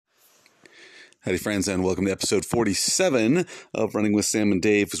Howdy, friends, and welcome to episode 47 of Running with Sam and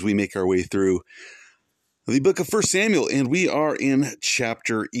Dave as we make our way through the book of 1 Samuel, and we are in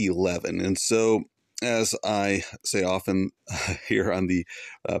chapter 11. And so, as I say often here on the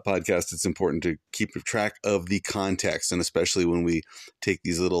podcast, it's important to keep track of the context, and especially when we take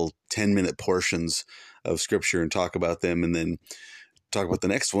these little 10-minute portions of Scripture and talk about them, and then talk about the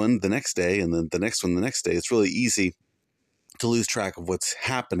next one the next day, and then the next one the next day. It's really easy to lose track of what's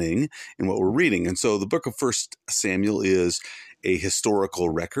happening and what we're reading. And so the book of 1 Samuel is a historical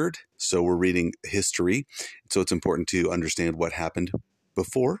record. So we're reading history. So it's important to understand what happened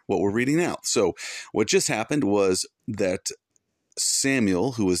before what we're reading now. So what just happened was that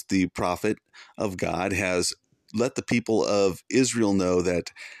Samuel, who was the prophet of God, has let the people of Israel know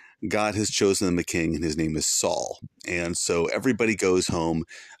that God has chosen them a king, and his name is Saul. And so everybody goes home.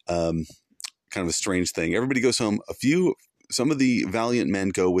 Kind of a strange thing. Everybody goes home. Some of the valiant men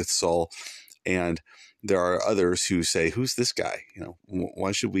go with Saul, and there are others who say, "Who's this guy?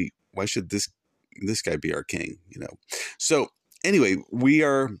 Why should this guy be our king?" So anyway, we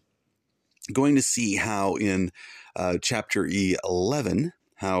are going to see how in chapter 11,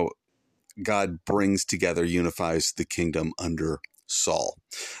 how God unifies the kingdom under Saul.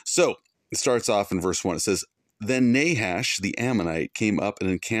 So it starts off in verse 1. It says, "Then Nahash the Ammonite came up and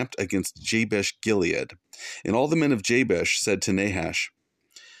encamped against Jabesh Gilead. And all the men of Jabesh said to Nahash,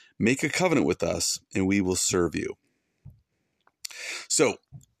 'Make a covenant with us, and we will serve you.'" So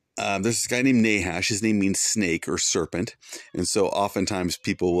there's this guy named Nahash. His name means snake or serpent. And so oftentimes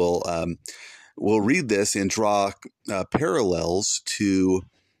people will read this and draw parallels to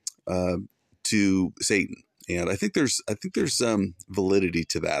Satan. And I think there's validity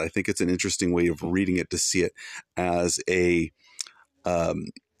to that. I think it's an interesting way of reading it, to see it as a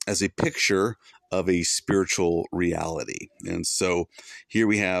picture of a spiritual reality. And so here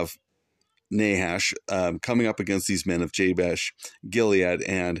we have Nahash coming up against these men of Jabesh Gilead,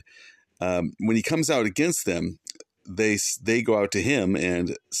 and when he comes out against them, they go out to him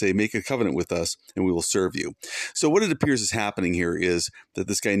and say, "Make a covenant with us, and we will serve you." So what it appears is happening here is that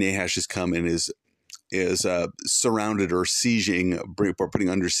this guy Nahash has come and is surrounded or putting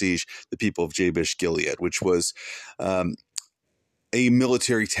under siege the people of Jabesh Gilead, which was a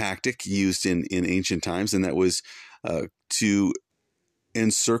military tactic used in ancient times, and that was to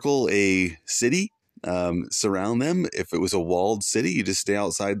encircle a city, surround them. If it was a walled city, you just stay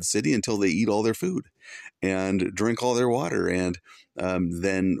outside the city until they eat all their food and drink all their water, and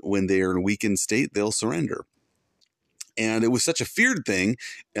then when they are in a weakened state, they'll surrender. And it was such a feared thing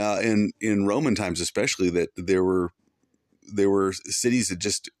in Roman times, especially, that there were cities that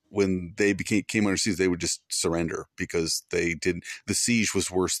just, when they came under siege, they would just surrender because the siege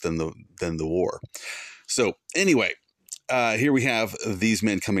was worse than the war. So anyway, here we have these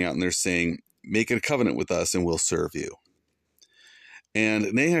men coming out, and they're saying, "Make a covenant with us, and we'll serve you."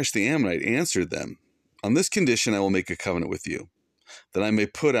 And Nahash the Ammonite answered them, "On this condition I will make a covenant with you, that I may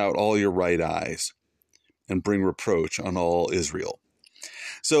put out all your right eyes and bring reproach on all Israel."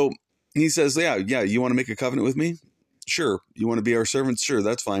 So he says, yeah, you want to make a covenant with me? Sure. You want to be our servants? Sure,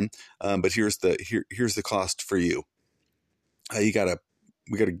 that's fine. But here's the cost for you. We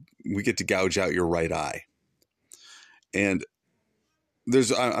get to gouge out your right eye. And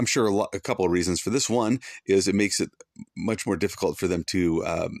there's, I'm sure, a couple of reasons for this. One is it makes it much more difficult for them to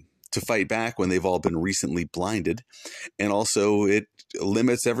fight back when they've all been recently blinded. And also it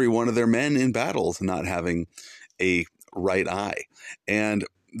limits every one of their men in battle to not having a right eye. And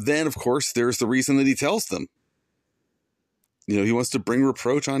then, of course, there's the reason that he tells them. He wants to bring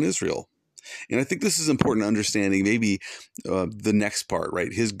reproach on Israel. And I think this is important understanding maybe the next part,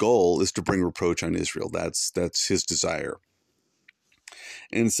 right? His goal is to bring reproach on Israel. That's his desire.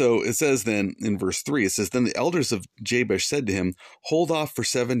 And so it says then in verse 3, it says, "Then the elders of Jabesh said to him, 'Hold off for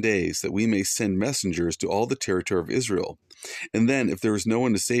 7 days, that we may send messengers to all the territory of Israel. And then if there is no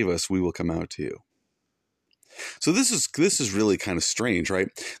one to save us, we will come out to you.'" So this is really kind of strange, right?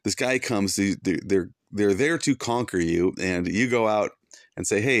 This guy comes, they're there to conquer you, and you go out and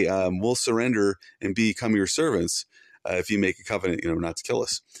say, "Hey, we'll surrender and become your servants if you make a covenant, not to kill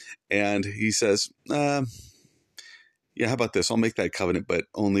us." And he says, "Yeah, how about this? I'll make that covenant, but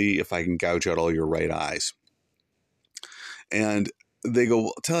only if I can gouge out all your right eyes." And they go,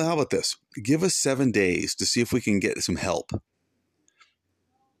 "Well, how about this? Give us 7 days to see if we can get some help.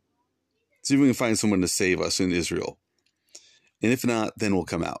 See if we can find someone to save us in Israel. And if not, then we'll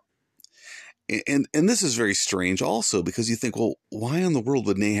come out." And this is very strange also, because you think, well, why in the world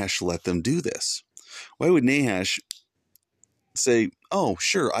would Nahash let them do this? Why would Nahash say, "Oh,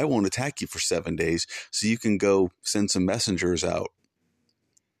 sure, I won't attack you for 7 days, so you can go send some messengers out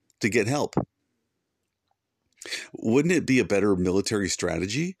to get help"? Wouldn't it be a better military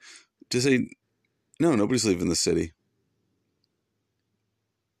strategy to say, no, nobody's leaving the city?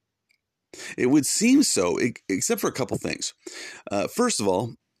 It would seem so, except for a couple things. First of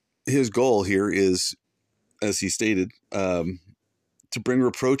all, his goal here is, as he stated, to bring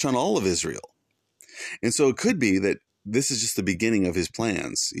reproach on all of Israel. And so it could be that this is just the beginning of his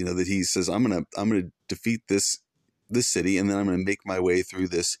plans, that he says, I'm going to defeat this city, and then I'm going to make my way through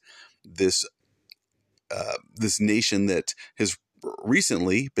this nation that has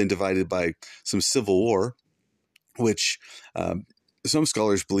recently been divided by some civil war, which some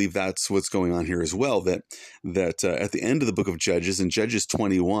scholars believe that's what's going on here as well, that at the end of the book of Judges, in Judges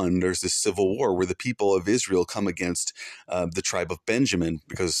 21, there's this civil war where the people of Israel come against the tribe of Benjamin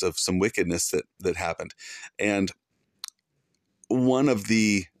because of some wickedness that happened. And one of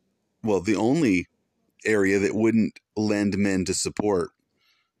the only area that wouldn't lend men to support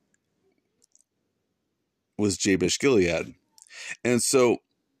was Jabesh Gilead. And so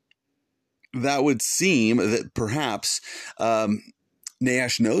that would seem that perhaps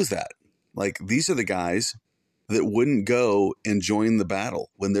Nahash knows that. Like, these are the guys that wouldn't go and join the battle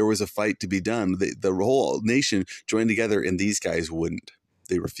when there was a fight to be done. The whole nation joined together, and these guys wouldn't.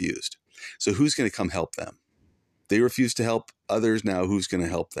 They refused. So who's going to come help them? They refuse to help others. Now who's going to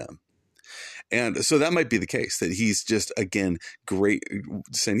help them? And so that might be the case, that he's just, again, great,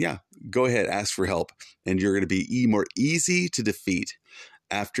 saying, yeah, go ahead, ask for help. And you're going to be more easy to defeat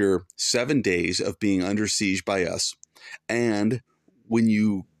after 7 days of being under siege by us. And when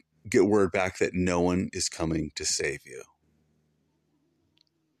you get word back that no one is coming to save you.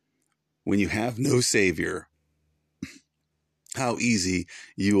 When you have no savior, how easy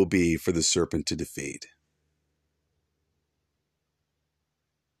you will be for the serpent to defeat.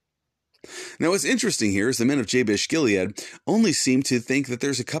 Now, what's interesting here is the men of Jabesh Gilead only seem to think that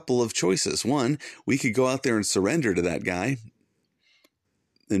there's a couple of choices. One, we could go out there and surrender to that guy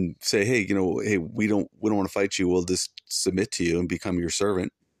and say, hey, we don't want to fight you. We'll just submit to you and become your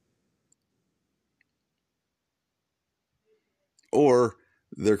servant. Or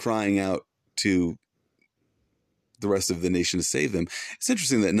they're crying out to the rest of the nation to save them. It's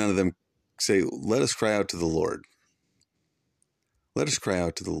interesting that none of them say, let us cry out to the Lord. Let us cry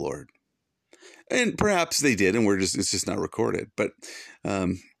out to the Lord. And perhaps they did, and it's just not recorded. But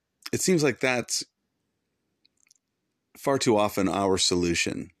it seems like that's far too often our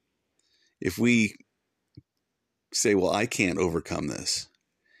solution. If we say, well, I can't overcome this,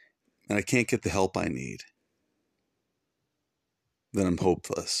 and I can't get the help I need, then I'm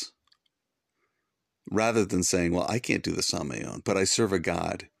hopeless. Rather than saying, well, I can't do this on my own, but I serve a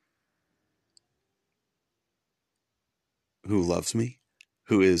God who loves me,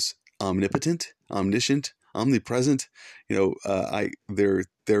 who is omnipotent, omniscient, omnipresent. There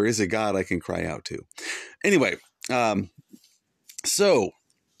is a God I can cry out to. Anyway, so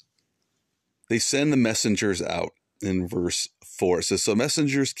they send the messengers out in verse 4. It says, so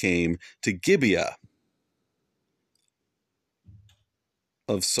messengers came to Gibeah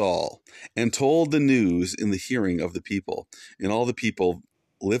of Saul and told the news in the hearing of the people. And all the people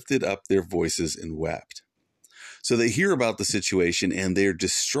lifted up their voices and wept. So they hear about the situation and they're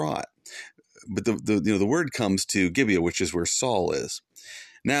distraught. But the word comes to Gibeah, which is where Saul is.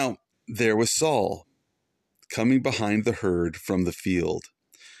 Now, there was Saul coming behind the herd from the field.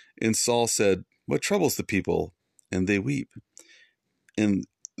 And Saul said, what troubles the people? And they weep. And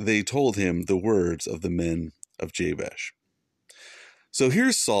they told him the words of the men of Jabesh. So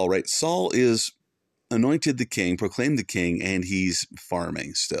here's Saul, right? Saul is anointed the king, proclaimed the king, and he's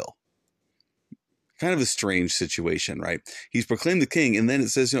farming still. Kind of a strange situation, right? He's proclaimed the king, and then it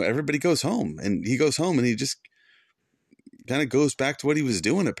says, everybody goes home. And he goes home, and he just kind of goes back to what he was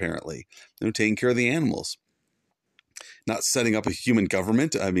doing, apparently. Taking care of the animals. Not setting up a human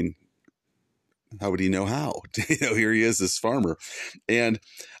government. I mean, how would he know how? Here he is, this farmer. And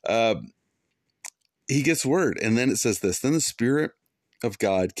he gets word. And then it says this, then the Spirit of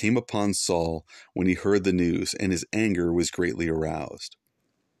God came upon Saul when he heard the news, and his anger was greatly aroused.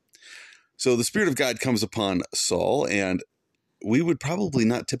 So the Spirit of God comes upon Saul, and we would probably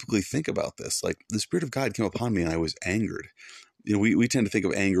not typically think about this. Like, the Spirit of God came upon me and I was angered. We tend to think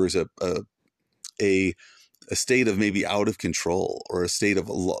of anger as a state of maybe out of control, or a state of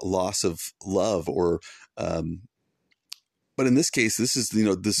loss of love, or but in this case, this is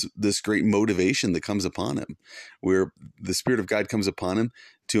this great motivation that comes upon him, where the Spirit of God comes upon him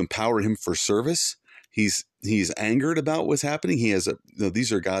to empower him for service. He's angered about what's happening. He has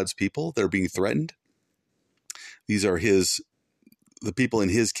these are God's people. They're being threatened. These are the people in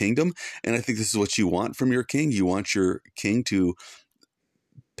his kingdom. And I think this is what you want from your king. You want your king to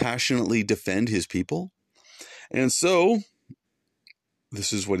passionately defend his people. And so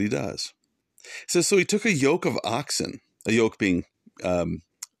this is what he does. It says, so he took a yoke of oxen, a yoke being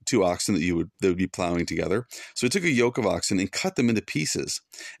two oxen that they would be plowing together. So he took a yoke of oxen and cut them into pieces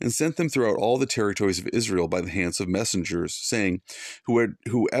and sent them throughout all the territories of Israel by the hands of messengers, saying,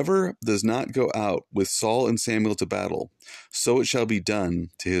 whoever does not go out with Saul and Samuel to battle, so it shall be done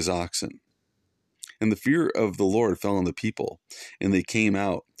to his oxen. And the fear of the Lord fell on the people, and they came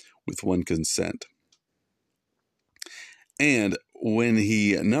out with one consent. And when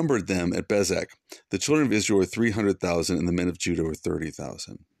he numbered them at Bezek, the children of Israel were 300,000, and the men of Judah were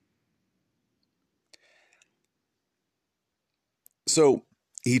 30,000. So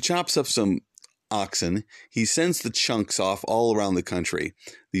he chops up some oxen. He sends the chunks off all around the country,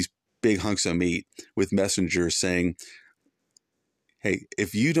 these big hunks of meat, with messengers saying, hey,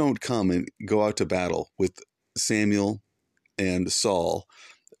 if you don't come and go out to battle with Samuel and Saul,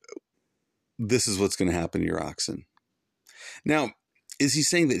 this is what's going to happen to your oxen. Now, is he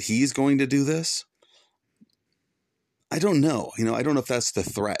saying that he's going to do this? I don't know. I don't know if that's the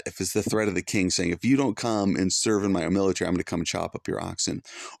threat, if it's the threat of the king saying, if you don't come and serve in my military, I'm going to come and chop up your oxen.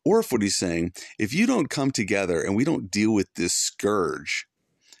 Or if what he's saying, if you don't come together and we don't deal with this scourge,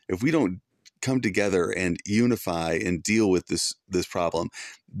 if we don't come together and unify and deal with this problem,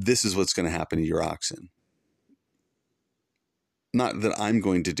 this is what's going to happen to your oxen. Not that I'm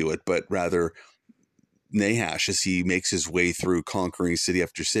going to do it, but rather Nahash, as he makes his way through conquering city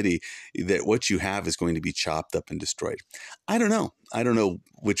after city, that what you have is going to be chopped up and destroyed. I don't know. I don't know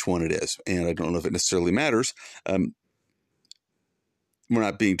which one it is, and I don't know if it necessarily matters. We're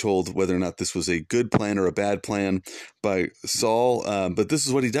not being told whether or not this was a good plan or a bad plan by Saul, but this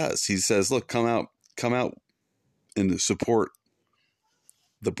is what he does. He says, look, come out and support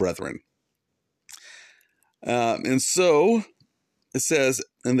the brethren. And so it says,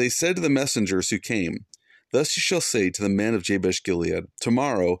 and they said to the messengers who came, thus you shall say to the men of Jabesh Gilead,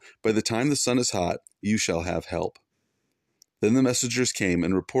 tomorrow, by the time the sun is hot, you shall have help. Then the messengers came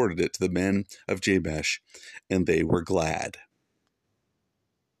and reported it to the men of Jabesh, and they were glad.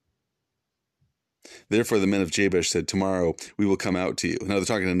 Therefore the men of Jabesh said, tomorrow we will come out to you. Now they're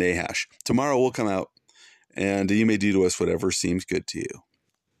talking to Nahash. Tomorrow we'll come out, and you may do to us whatever seems good to you.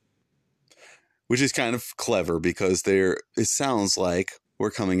 Which is kind of clever, because it sounds like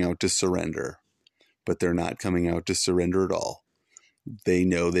we're coming out to surrender. But they're not coming out to surrender at all. They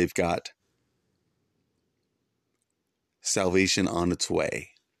know they've got salvation on its way.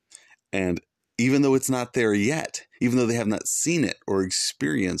 And even though it's not there yet, even though they have not seen it or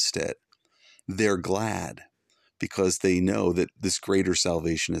experienced it, they're glad because they know that this greater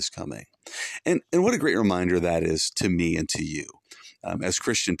salvation is coming. And what a great reminder that is to me and to you as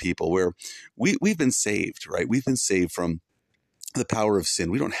Christian people, where we've been saved, right? We've been saved from the power of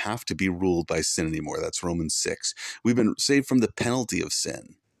sin. We don't have to be ruled by sin anymore. That's Romans 6. We've been saved from the penalty of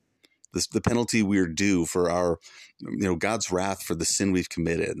sin. The penalty we're due for our, God's wrath for the sin we've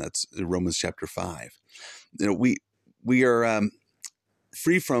committed. And that's Romans chapter 5. We are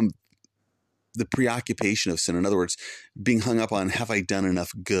free from the preoccupation of sin. In other words, being hung up on, have I done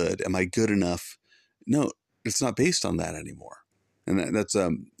enough good? Am I good enough? No, it's not based on that anymore. And that's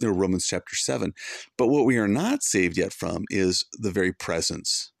Romans chapter 7. But what we are not saved yet from is the very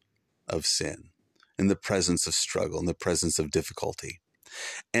presence of sin and the presence of struggle and the presence of difficulty.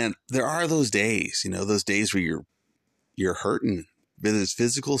 And there are those days, those days where you're hurting, whether it's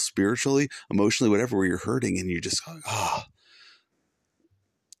physical, spiritually, emotionally, whatever, where you're hurting and you're just going,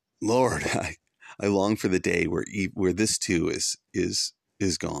 Lord, I long for the day where this too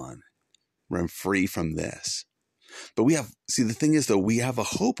is gone, where I'm free from this. But the thing is, though, we have a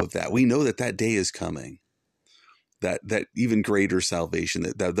hope of that. We know that day is coming, that even greater salvation,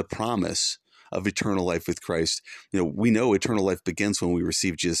 that the promise of eternal life with Christ. We know eternal life begins when we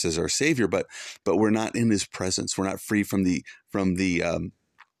receive Jesus as our Savior, but we're not in His presence. We're not free from the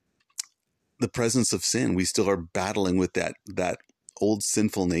presence of sin. We still are battling with that old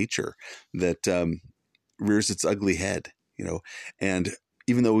sinful nature that rears its ugly head. And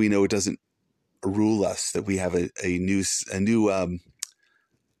even though we know it doesn't rule us, that we have a new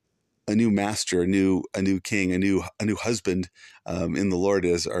master, a new king, a new husband in the Lord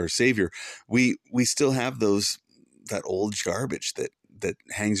as our Savior, we still have that old garbage that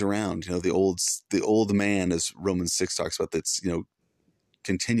hangs around. The old man, as Romans 6 talks about, that's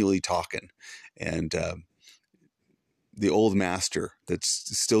continually talking, and the old master that's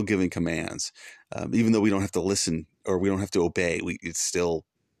still giving commands, even though we don't have to listen or we don't have to obey. It's still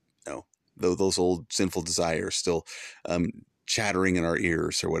those old sinful desires still chattering in our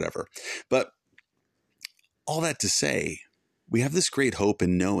ears or whatever. But all that to say, we have this great hope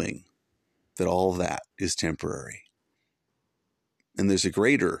in knowing that all of that is temporary. And there's a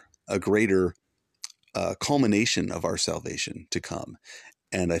greater culmination of our salvation to come.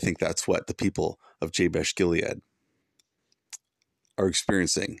 And I think that's what the people of Jabesh Gilead are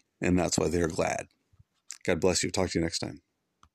experiencing. And that's why they're glad. God bless you. Talk to you next time.